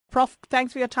Prof,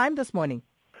 thanks for your time this morning.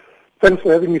 Thanks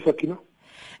for having me, Sakina.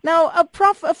 Now,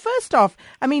 Prof, first off,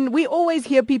 I mean, we always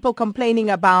hear people complaining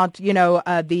about,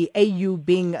 the AU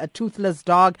being a toothless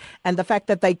dog and the fact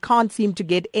that they can't seem to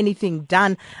get anything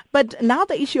done. But now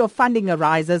the issue of funding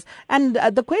arises, and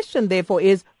the question, therefore,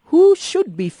 is who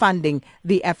should be funding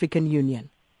the African Union?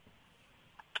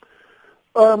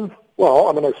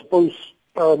 I suppose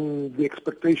the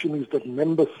expectation is that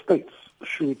member states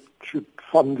should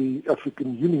fund the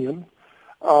African Union.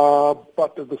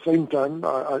 But at the same time,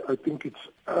 I think it's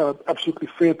absolutely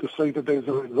fair to say that there's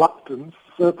a reluctance,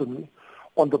 certainly,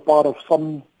 on the part of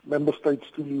some member states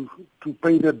to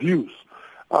pay their dues.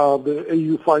 The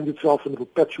AU finds itself in a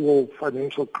perpetual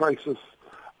financial crisis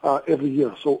every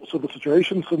year. So the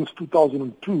situation since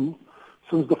 2002,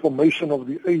 since the formation of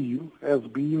the AU, has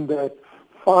been that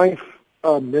 5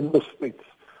 member states,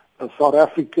 South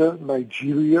Africa,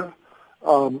 Nigeria,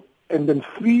 and then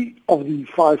 3 of the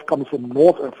 5 come from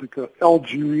North Africa,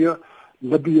 Algeria,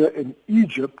 Libya, and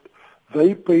Egypt.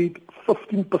 They paid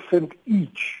 15%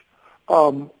 each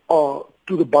to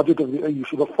the budget of the AU.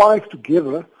 So the 5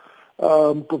 together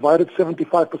provided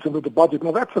 75% of the budget.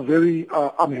 Now that's a very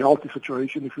unhealthy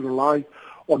situation if you rely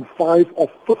on 5 of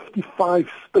 55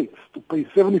 states to pay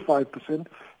 75%,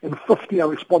 and 50 are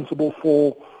responsible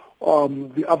for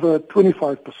the other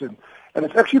 25%. And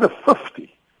it's actually the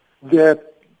 50 that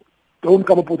don't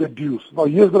come up with their dues. Now,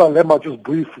 here's the dilemma just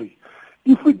briefly.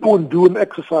 If we go and do an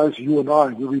exercise, you and I,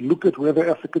 where we look at whether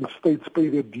African states pay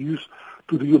their dues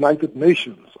to the United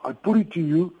Nations, I put it to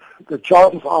you that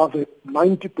chances are that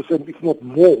 90%, if not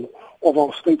more, of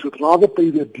our states would rather pay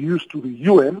their dues to the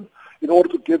UN in order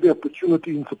to get the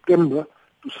opportunity in September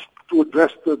to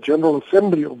address the General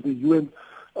Assembly of the UN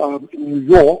in New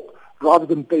York, rather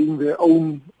than paying their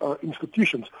own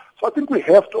institutions. So I think we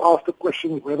have to ask the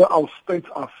question whether our states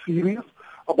are serious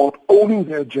about owning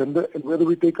their agenda and whether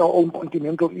we take our own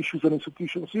continental issues and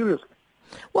institutions seriously.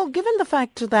 Well, given the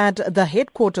fact that the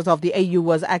headquarters of the AU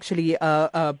was actually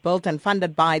built and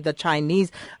funded by the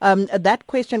Chinese, that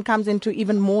question comes into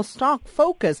even more stark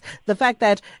focus. The fact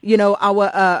that,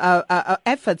 our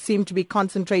efforts seem to be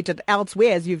concentrated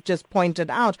elsewhere, as you've just pointed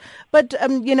out. But,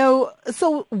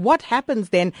 so what happens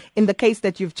then in the case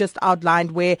that you've just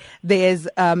outlined where there's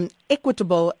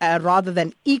equitable rather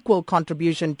than equal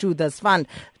contribution to this fund?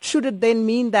 Should it then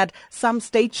mean that some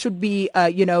states should be,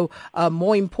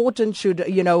 more important, should,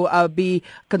 be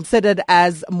considered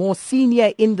as more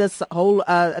senior in this whole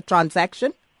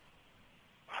transaction?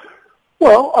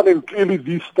 Well, clearly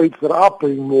these states that are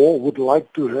paying more would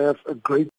like to have a great